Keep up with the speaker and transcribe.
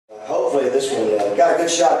hopefully this one got a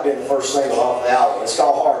good shot at being the first single off the album. It's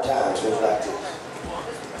called Hard Times. Goes back to this.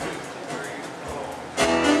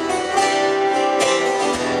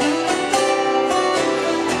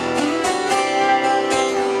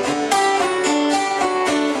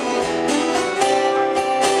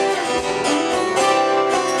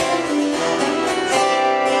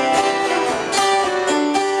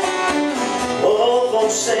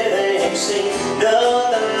 Say they ain't seen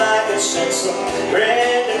nothing like it since the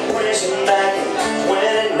Great Depression back in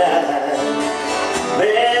 '29.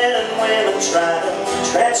 Men and women trying to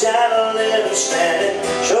stretch out a living standing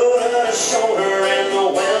shoulder to shoulder in the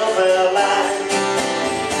welfare line.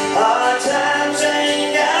 Hard times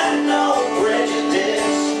ain't got no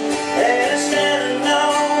prejudice, and it's standing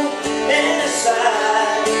on any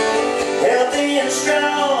side, healthy and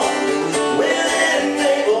strong, with an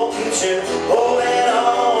able future.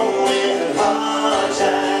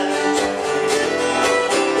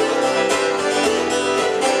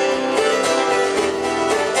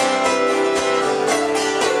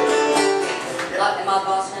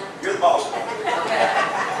 You're the boss. Okay.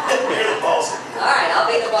 You're the boss. Alright, I'll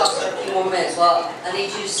be the boss for a few more minutes. Well, I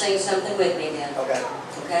need you to sing something with me then. Okay.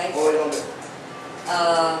 Okay? What are we going to do?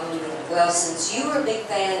 Well, since you were a big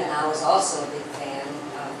fan and I was also a big fan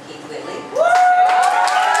of Keith Whitley. Woo!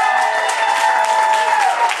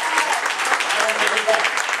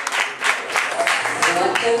 You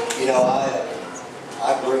want to? You know,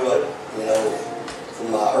 I grew up, you know,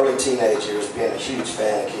 from my early teenage years being a huge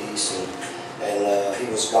fan of Keith's, and he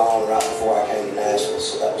was gone right before I came to Nashville,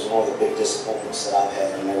 so that was one of the big disappointments that I've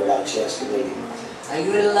had. I never got a chance to meet him. Now,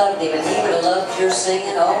 you would have loved him, and he would have loved your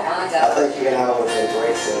singing. Oh my God! I think you and I would have been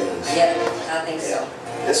great friends. Yep, I think so.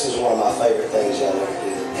 This was one of my favorite things y'all ever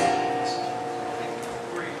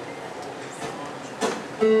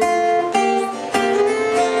did.